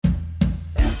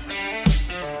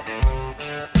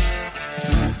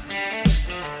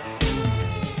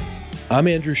I'm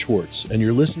Andrew Schwartz, and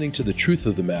you're listening to The Truth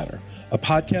of the Matter, a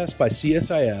podcast by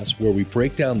CSIS where we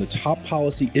break down the top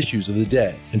policy issues of the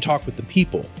day and talk with the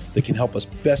people that can help us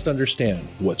best understand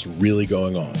what's really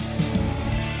going on.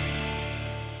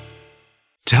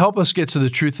 To help us get to the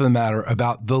truth of the matter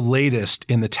about the latest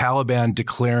in the Taliban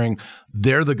declaring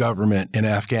they're the government in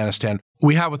Afghanistan,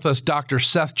 we have with us Dr.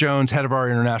 Seth Jones, head of our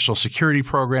International Security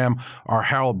Program, our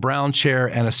Harold Brown Chair,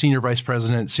 and a Senior Vice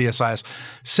President at CSIS.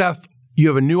 Seth, you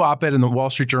have a new op-ed in the Wall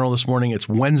Street Journal this morning. It's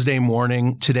Wednesday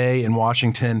morning today in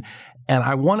Washington. And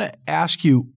I want to ask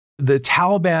you, the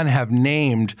Taliban have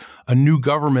named a new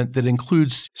government that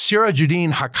includes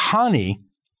Sirajuddin Haqqani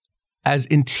as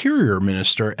Interior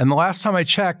Minister. And the last time I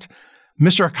checked,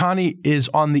 Mr. Haqqani is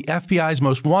on the FBI's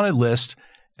most wanted list,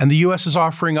 and the U.S. is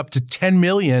offering up to $10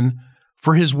 million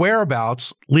for his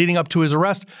whereabouts leading up to his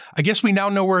arrest. I guess we now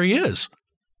know where he is.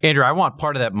 Andrew, I want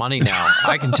part of that money now.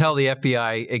 I can tell the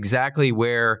FBI exactly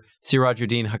where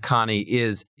Sirajuddin Haqqani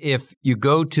is. If you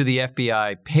go to the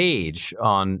FBI page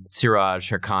on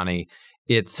Siraj Haqqani,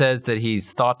 it says that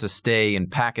he's thought to stay in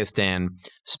Pakistan,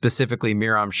 specifically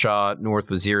Miram Shah, North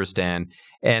Waziristan,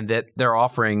 and that they're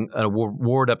offering an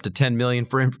award up to $10 million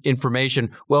for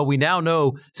information. Well, we now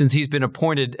know, since he's been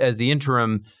appointed as the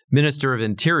interim Minister of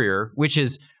Interior, which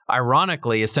is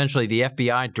ironically essentially the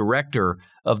FBI director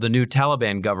of the new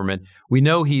Taliban government, we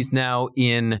know he's now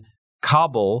in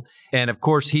Kabul. And of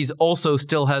course, he's also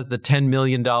still has the $10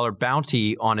 million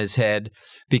bounty on his head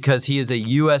because he is a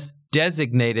U.S.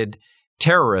 designated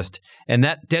terrorist. And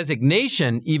that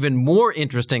designation, even more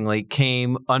interestingly,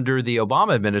 came under the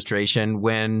Obama administration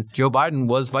when Joe Biden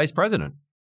was vice president.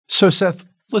 So, Seth,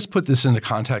 let's put this into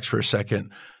context for a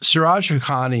second. Siraj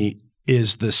Haqqani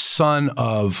is the son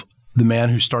of the man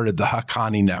who started the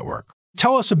Haqqani Network.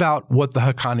 Tell us about what the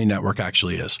Haqqani Network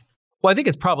actually is. Well, I think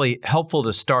it's probably helpful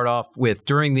to start off with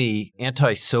during the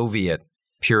anti-Soviet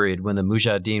period when the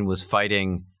Mujahideen was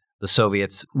fighting the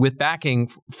Soviets with backing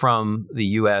from the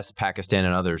U.S., Pakistan,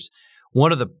 and others.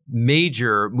 One of the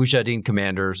major Mujahideen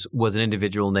commanders was an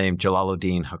individual named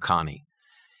Jalaluddin Haqqani.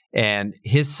 And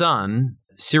his son,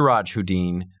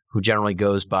 Sirajuddin, who generally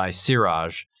goes by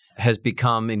Siraj, has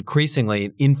become increasingly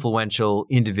an influential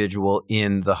individual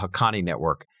in the Haqqani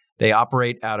network. They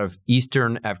operate out of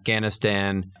eastern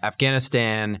Afghanistan.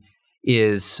 Afghanistan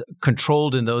is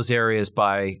controlled in those areas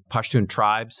by Pashtun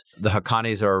tribes. The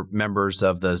Haqqanis are members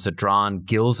of the Zadran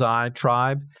Ghilzai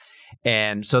tribe.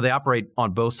 And so they operate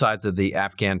on both sides of the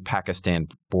Afghan-Pakistan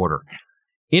border.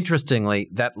 Interestingly,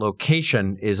 that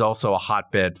location is also a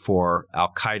hotbed for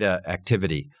al-Qaeda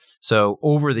activity. So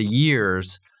over the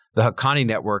years, the Haqqani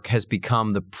network has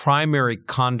become the primary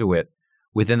conduit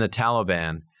within the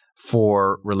Taliban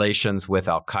for relations with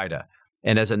al-Qaeda.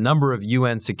 And as a number of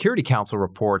UN Security Council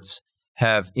reports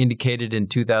have indicated in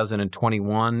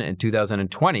 2021 and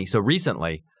 2020, so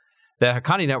recently, the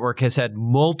Haqqani network has had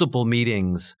multiple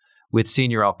meetings with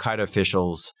senior al-Qaeda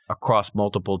officials across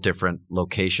multiple different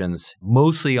locations,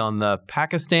 mostly on the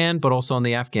Pakistan, but also on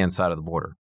the Afghan side of the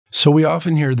border. So we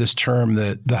often hear this term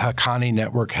that the Haqqani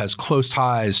network has close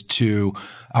ties to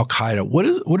al-Qaeda.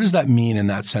 What does that mean in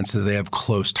that sense that they have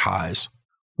close ties?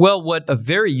 Well, what a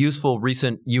very useful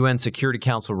recent UN Security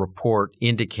Council report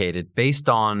indicated, based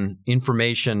on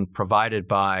information provided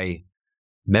by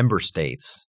member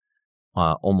states,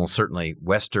 almost certainly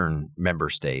Western member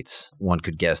states, one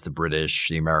could guess the British,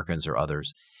 the Americans, or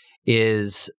others,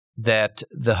 is that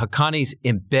the Haqqanis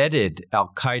embedded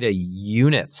al-Qaeda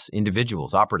units,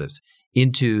 individuals, operatives,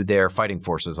 into their fighting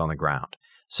forces on the ground.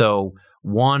 So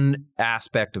one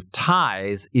aspect of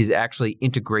ties is actually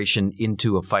integration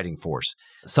into a fighting force.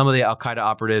 Some of the al-Qaeda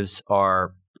operatives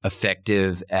are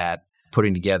effective at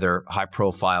putting together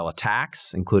high-profile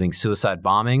attacks, including suicide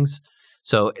bombings.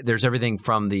 So there's everything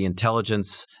from the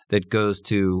intelligence that goes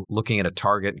to looking at a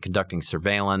target and conducting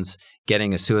surveillance,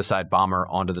 getting a suicide bomber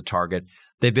onto the target.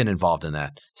 They've been involved in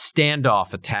that.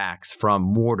 Standoff attacks from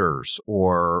mortars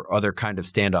or other kind of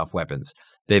standoff weapons.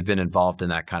 They've been involved in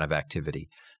that kind of activity.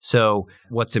 So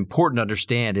what's important to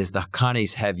understand is the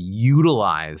Haqqanis have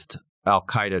utilized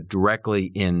al-Qaeda directly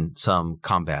in some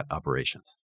combat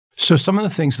operations. So some of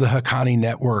the things the Haqqani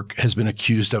network has been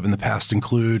accused of in the past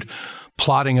include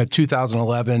plotting a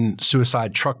 2011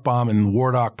 suicide truck bomb in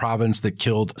Wardak province that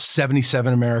killed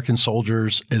 77 American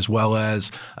soldiers, as well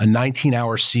as a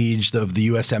 19-hour siege of the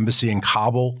U.S. Embassy in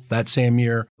Kabul that same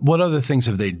year. What other things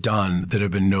have they done that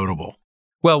have been notable?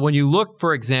 Well, when you look,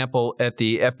 for example, at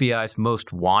the FBI's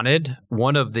most wanted,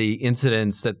 one of the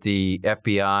incidents that the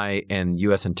FBI and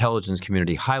U.S. intelligence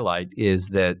community highlight is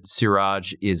that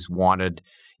Siraj is wanted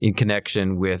in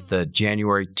connection with the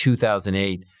January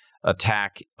 2008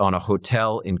 attack on a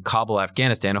hotel in Kabul,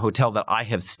 Afghanistan, a hotel that I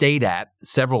have stayed at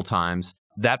several times.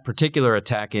 That particular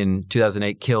attack in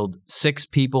 2008 killed 6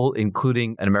 people,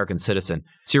 including an American citizen.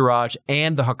 Siraj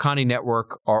and the Haqqani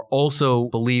network are also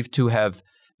believed to have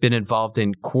been involved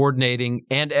in coordinating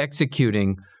and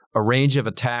executing a range of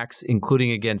attacks,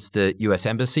 including against the U.S.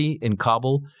 Embassy in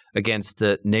Kabul, against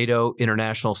the NATO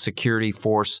International Security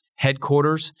Force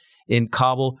headquarters in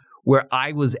Kabul, where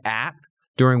I was at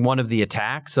during one of the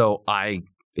attacks. So I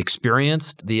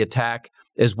experienced the attack,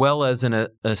 as well as an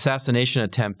assassination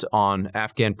attempt on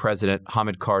Afghan President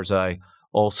Hamid Karzai,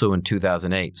 also in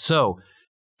 2008. So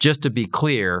just to be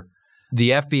clear,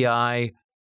 the FBI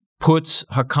puts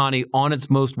Haqqani on its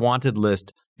most wanted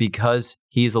list because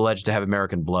he is alleged to have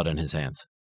American blood in his hands.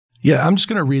 Yeah, I'm just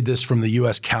going to read this from the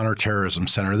U.S. Counterterrorism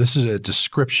Center. This is a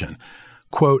description.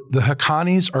 Quote, the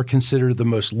Haqqanis are considered the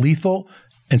most lethal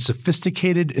and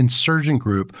sophisticated insurgent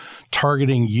group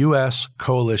targeting U.S.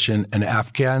 coalition and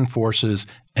Afghan forces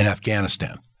in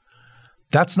Afghanistan.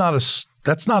 That's not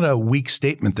a weak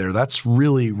statement there. That's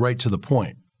really right to the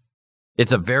point.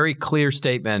 It's a very clear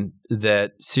statement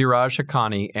that Siraj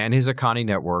Haqqani and his Haqqani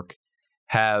network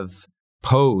have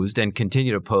posed and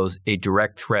continue to pose a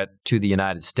direct threat to the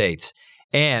United States.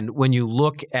 And when you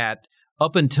look at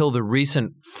up until the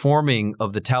recent forming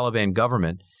of the Taliban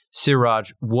government,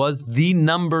 Siraj was the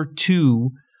number 2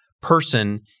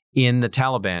 person in the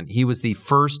Taliban. He was the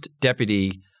first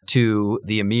deputy to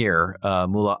the emir,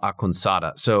 Mullah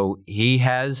Akhundzada. So he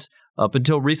has, up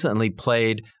until recently,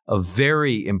 played a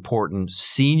very important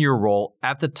senior role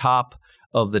at the top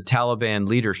of the Taliban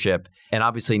leadership. And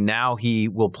obviously now he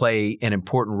will play an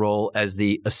important role as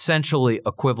the essentially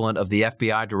equivalent of the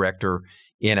FBI director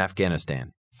in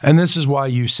Afghanistan. And this is why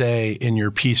you say in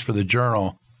your piece for the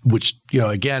Journal, which,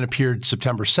 again appeared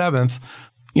September 7th,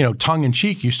 tongue in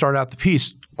cheek, you start out the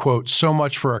piece, quote, so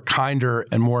much for a kinder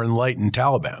and more enlightened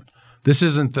Taliban. This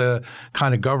isn't the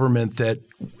kind of government that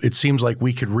it seems like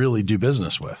we could really do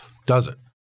business with, does it?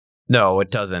 No,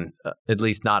 it doesn't, at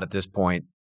least not at this point.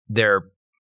 There,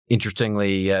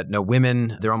 interestingly, no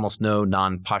women. There are almost no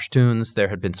non-Pashtuns. There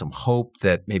had been some hope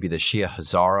that maybe the Shia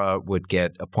Hazara would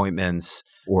get appointments,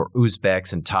 or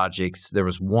Uzbeks and Tajiks. There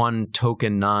was one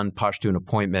token non-Pashtun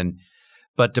appointment.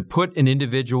 But to put an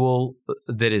individual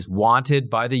that is wanted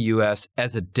by the U.S.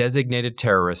 as a designated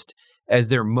terrorist as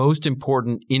their most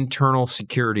important internal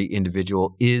security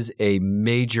individual is a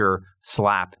major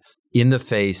slap in the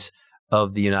face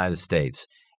of the United States.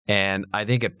 And I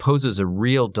think it poses a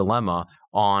real dilemma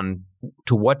on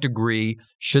to what degree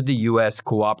should the U.S.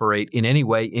 cooperate in any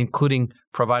way, including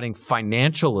providing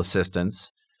financial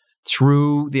assistance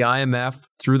through the IMF,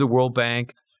 through the World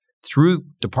Bank, through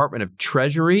Department of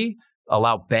Treasury,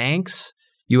 allow banks,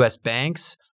 U.S.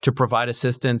 banks, to provide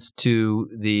assistance to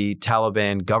the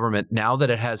Taliban government now that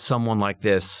it has someone like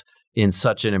this in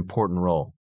such an important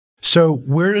role. So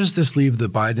where does this leave the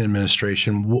Biden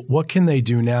administration? What can they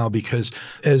do now? Because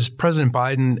as President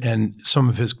Biden and some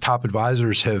of his top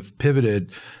advisors have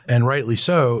pivoted, and rightly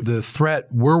so, the threat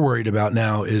we're worried about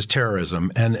now is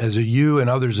terrorism. And as you and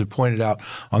others have pointed out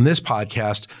on this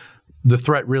podcast, the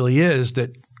threat really is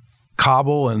that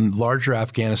Kabul and larger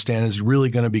Afghanistan is really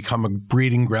going to become a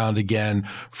breeding ground again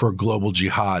for global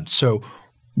jihad. So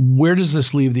where does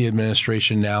this leave the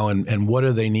administration now, and what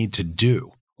do they need to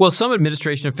do? Well, some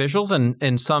administration officials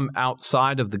and some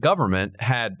outside of the government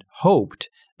had hoped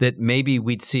that maybe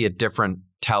we'd see a different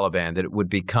Taliban, that it would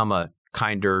become a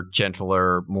kinder,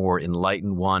 gentler, more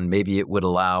enlightened one. Maybe it would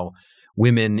allow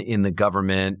women in the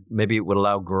government, maybe it would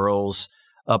allow girls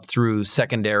up through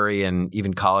secondary and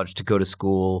even college to go to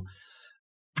school.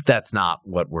 That's not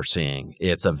what we're seeing.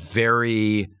 It's a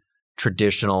very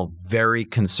traditional, very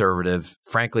conservative,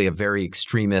 frankly, a very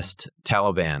extremist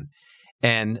Taliban.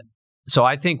 And so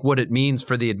I think what it means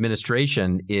for the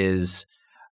administration is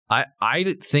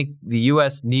I think the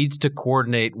U.S. needs to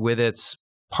coordinate with its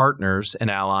partners and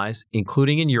allies,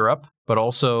 including in Europe, but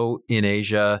also in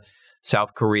Asia,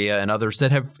 South Korea, and others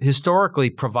that have historically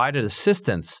provided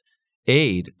assistance,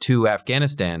 aid to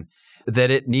Afghanistan,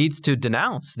 that it needs to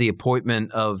denounce the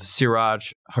appointment of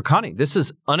Siraj Haqqani. This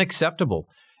is unacceptable.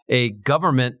 A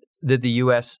government that the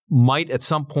U.S. might at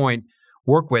some point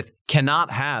work with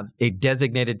cannot have a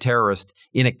designated terrorist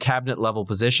in a cabinet-level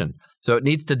position. So it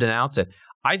needs to denounce it.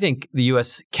 I think the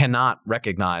U.S. cannot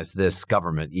recognize this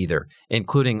government either,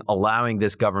 including allowing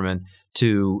this government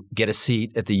to get a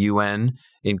seat at the UN,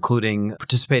 including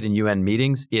participate in UN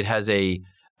meetings. It has a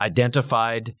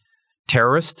identified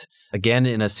terrorist, again,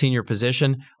 in a senior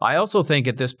position. I also think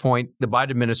at this point, the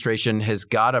Biden administration has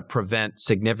got to prevent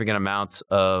significant amounts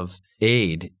of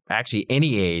aid, actually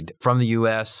any aid from the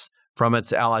U.S., from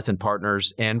its allies and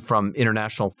partners and from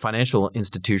international financial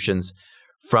institutions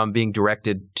from being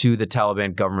directed to the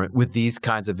Taliban government with these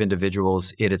kinds of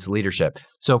individuals in its leadership.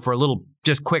 So for a little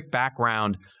just quick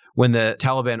background, when the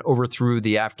Taliban overthrew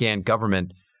the Afghan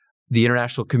government, the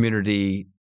international community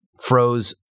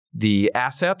froze the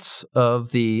assets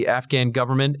of the Afghan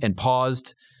government and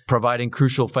paused providing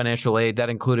crucial financial aid. That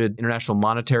included International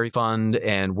Monetary Fund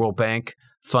and World Bank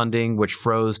funding, which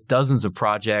froze dozens of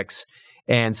projects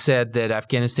and said that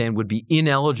Afghanistan would be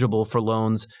ineligible for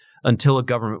loans until a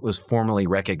government was formally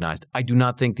recognized. I do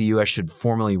not think the U.S. should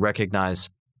formally recognize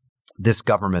this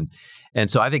government. And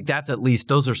so I think that's at least,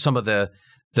 those are some of the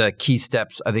key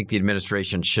steps I think the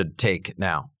administration should take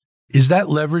now. Is that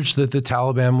leverage that the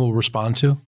Taliban will respond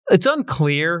to? It's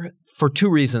unclear for two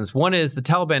reasons. One is the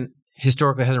Taliban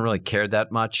historically hasn't really cared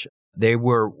that much. They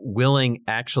were willing,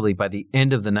 actually, by the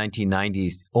end of the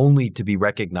 1990s, only to be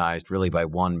recognized really by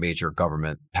one major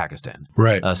government, Pakistan.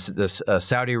 Right.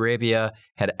 Saudi Arabia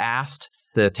had asked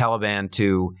the Taliban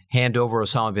to hand over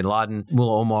Osama bin Laden.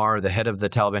 Mullah Omar, the head of the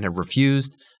Taliban, had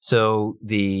refused. So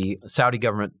the Saudi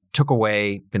government took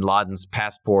away bin Laden's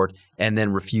passport and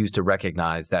then refused to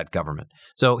recognize that government.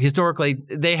 So historically,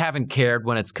 they haven't cared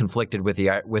when it's conflicted with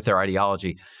their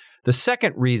ideology. The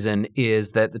second reason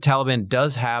is that the Taliban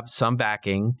does have some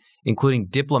backing, including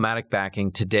diplomatic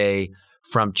backing today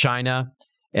from China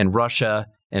and Russia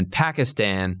and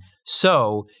Pakistan.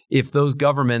 So if those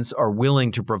governments are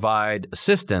willing to provide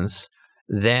assistance,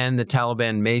 then the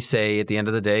Taliban may say at the end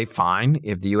of the day, fine,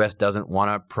 if the U.S. doesn't want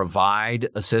to provide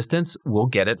assistance, we'll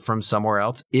get it from somewhere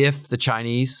else if the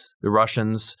Chinese, the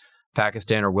Russians,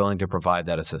 Pakistan are willing to provide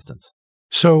that assistance.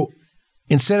 So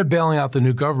instead of bailing out the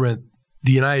new government,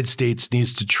 the United States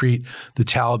needs to treat the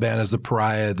Taliban as the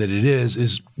pariah that it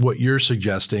is what you're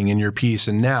suggesting in your piece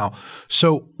and now.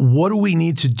 So what do we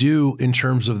need to do in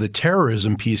terms of the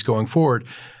terrorism piece going forward?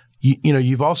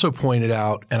 You've also pointed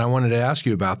out, and I wanted to ask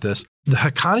you about this, the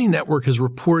Haqqani network has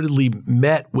reportedly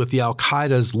met with the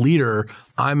al-Qaeda's leader,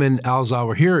 Ayman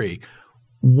al-Zawahiri.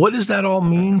 What does that all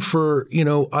mean for,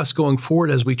 us going forward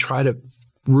as we try to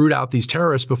root out these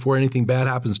terrorists before anything bad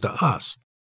happens to us?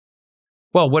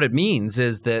 Well, what it means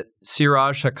is that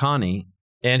Siraj Haqqani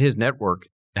and his network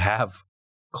have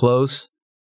close,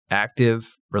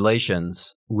 active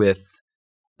relations with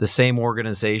the same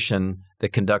organization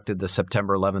that conducted the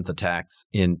September 11th attacks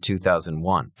in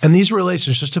 2001. And these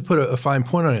relations, just to put a fine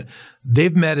point on it,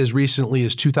 they've met as recently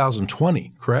as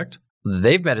 2020, correct?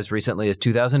 They've met as recently as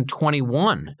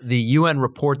 2021. The UN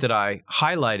report that I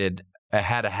highlighted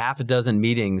had a half a dozen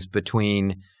meetings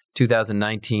between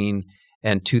 2019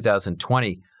 and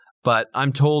 2020. But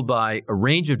I'm told by a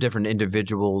range of different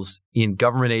individuals in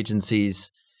government agencies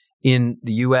in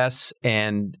the U.S.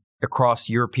 and across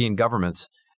European governments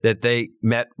that they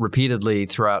met repeatedly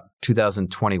throughout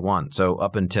 2021. So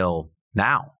up until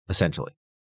now, essentially.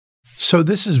 So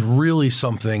this is really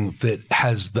something that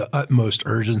has the utmost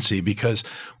urgency because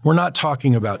we're not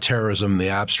talking about terrorism in the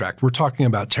abstract. We're talking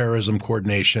about terrorism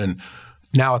coordination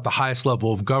now at the highest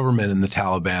level of government in the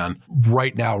Taliban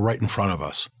right now, right in front of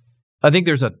us. I think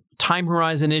there's a time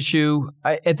horizon issue.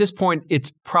 At this point,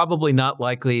 it's probably not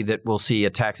likely that we'll see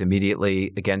attacks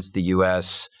immediately against the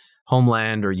U.S.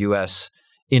 homeland or U.S.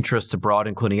 interests abroad,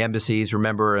 including embassies.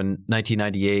 Remember, in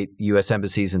 1998, U.S.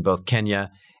 embassies in both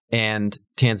Kenya and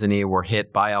Tanzania were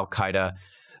hit by al-Qaeda,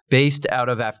 based out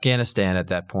of Afghanistan at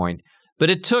that point. But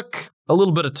it took a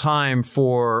little bit of time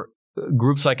for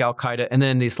groups like al-Qaeda and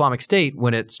then the Islamic State,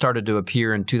 when it started to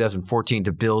appear in 2014,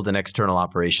 to build an external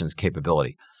operations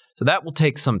capability. So that will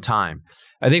take some time.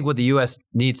 I think what the U.S.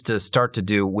 needs to start to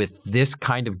do with this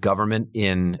kind of government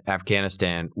in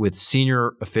Afghanistan, with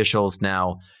senior officials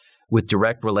now with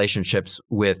direct relationships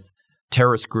with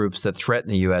terrorist groups that threaten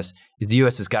the U.S., is the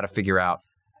U.S. has got to figure out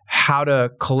how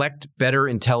to collect better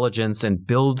intelligence and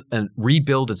build and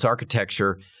rebuild its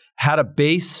architecture, how to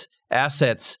base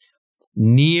assets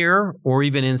near or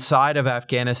even inside of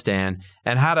Afghanistan,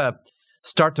 and how to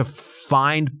start to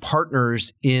find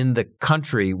partners in the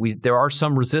country. There are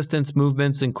some resistance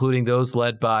movements, including those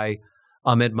led by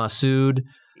Ahmed Massoud.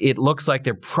 It looks like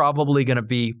they're probably going to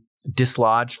be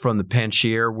dislodged from the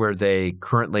Panjshir where they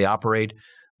currently operate.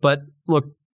 But look,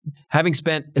 having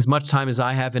spent as much time as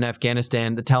I have in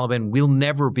Afghanistan, the Taliban will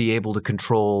never be able to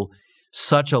control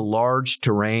such a large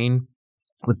terrain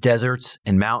with deserts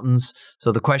and mountains.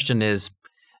 So the question is,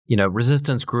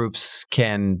 resistance groups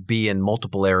can be in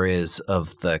multiple areas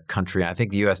of the country. I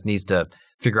think the U.S. needs to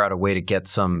figure out a way to get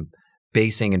some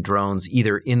basing and drones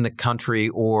either in the country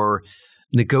or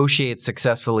negotiate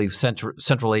successfully with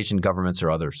Central Asian governments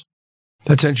or others.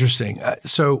 That's interesting.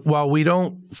 So while we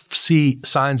don't see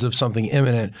signs of something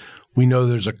imminent, We know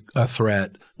there's a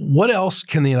threat. What else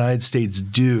can the United States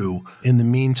do in the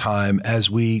meantime as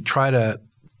we try to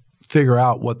figure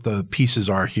out what the pieces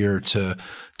are here to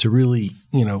really,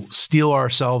 steel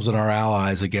ourselves and our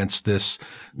allies against this,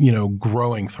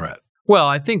 growing threat? Well,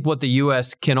 I think what the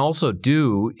U.S. can also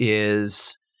do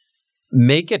is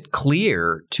make it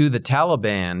clear to the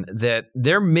Taliban that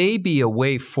there may be a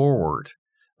way forward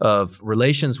of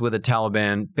relations with the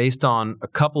Taliban based on a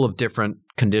couple of different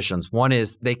conditions. One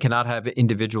is they cannot have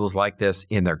individuals like this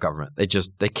in their government.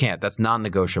 They can't. That's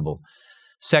non-negotiable.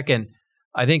 Second,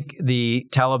 I think the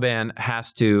Taliban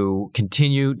has to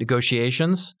continue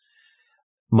negotiations,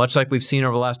 much like we've seen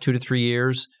over the last 2 to 3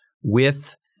 years,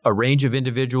 with a range of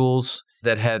individuals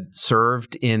that had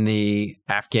served in the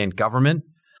Afghan government.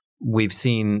 We've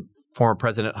seen former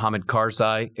President Hamid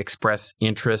Karzai express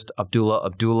interest,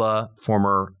 Abdullah,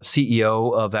 former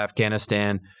CEO of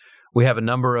Afghanistan. We have a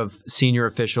number of senior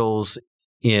officials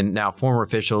now former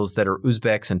officials that are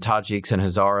Uzbeks and Tajiks and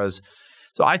Hazaras.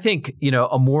 So I think,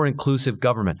 a more inclusive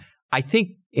government. I think,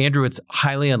 Andrew, it's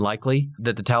highly unlikely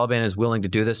that the Taliban is willing to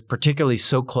do this, particularly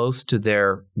so close to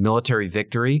their military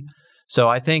victory. So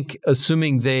I think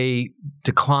assuming they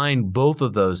decline both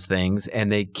of those things and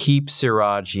they keep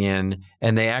Siraj in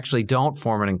and they actually don't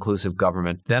form an inclusive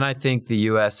government, then I think the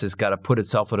U.S. has got to put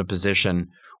itself in a position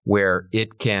where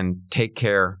it can take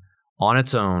care on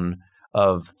its own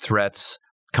of threats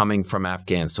coming from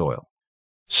Afghan soil.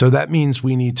 So that means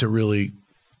we need to really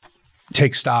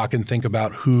take stock and think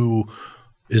about who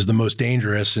is the most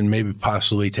dangerous and maybe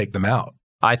possibly take them out.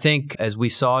 I think as we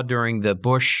saw during the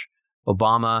Bush,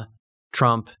 Obama,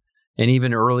 Trump, and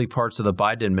even early parts of the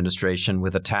Biden administration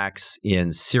with attacks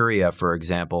in Syria, for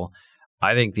example,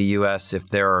 I think the U.S., if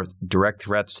there are direct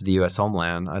threats to the U.S.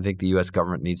 homeland, I think the U.S.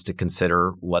 government needs to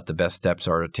consider what the best steps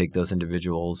are to take those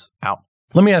individuals out.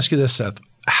 Let me ask you this, Seth.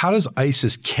 How does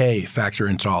ISIS-K factor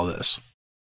into all this?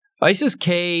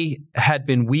 ISIS-K had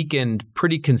been weakened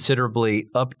pretty considerably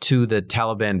up to the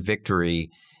Taliban victory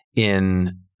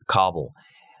in Kabul.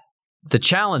 The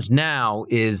challenge now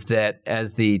is that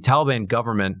as the Taliban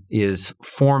government is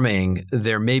forming,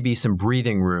 there may be some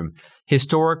breathing room.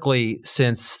 Historically,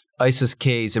 since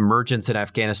ISIS-K's emergence in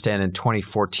Afghanistan in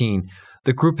 2014,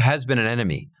 the group has been an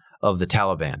enemy of the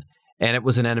Taliban, and it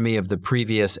was an enemy of the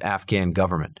previous Afghan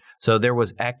government. So there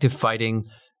was active fighting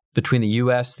between the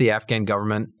U.S., the Afghan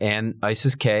government, and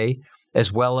ISIS-K,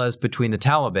 as well as between the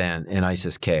Taliban and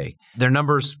ISIS-K. Their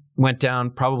numbers went down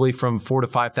probably from 4,000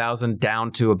 to 5,000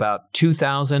 down to about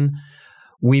 2,000.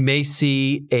 We may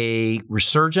see a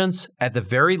resurgence. At the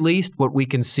very least, what we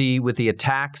can see with the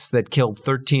attacks that killed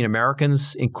 13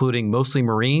 Americans, including mostly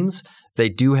Marines, they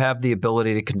do have the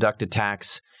ability to conduct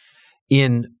attacks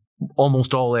in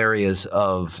almost all areas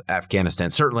of Afghanistan,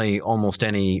 certainly almost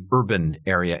any urban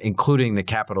area, including the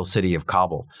capital city of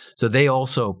Kabul. So they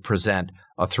also present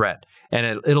a threat.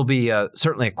 And it'll be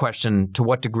certainly a question to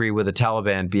what degree will the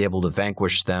Taliban be able to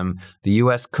vanquish them. The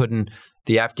U.S. couldn't.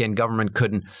 The Afghan government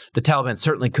couldn't. The Taliban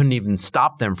certainly couldn't even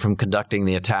stop them from conducting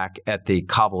the attack at the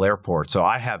Kabul airport. So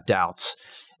I have doubts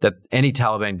that any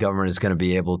Taliban government is going to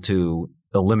be able to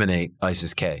eliminate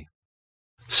ISIS-K.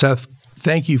 Seth,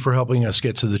 thank you for helping us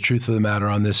get to the truth of the matter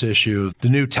on this issue. The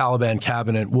new Taliban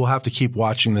cabinet, we'll have to keep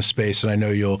watching this space, and I know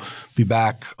you'll be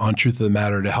back on Truth of the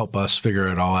Matter to help us figure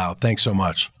it all out. Thanks so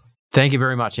much. Thank you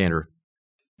very much, Andrew.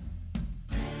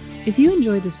 If you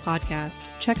enjoyed this podcast,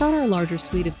 check out our larger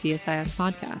suite of CSIS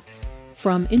podcasts.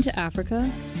 From Into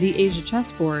Africa, The Asia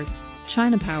Chessboard,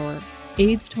 China Power,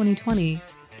 AIDS 2020,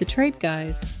 The Trade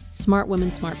Guys, Smart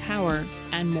Women, Smart Power,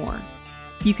 and more.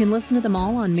 You can listen to them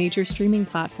all on major streaming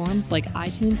platforms like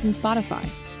iTunes and Spotify.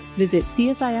 Visit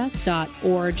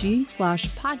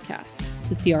csis.org/podcasts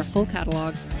to see our full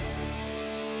catalog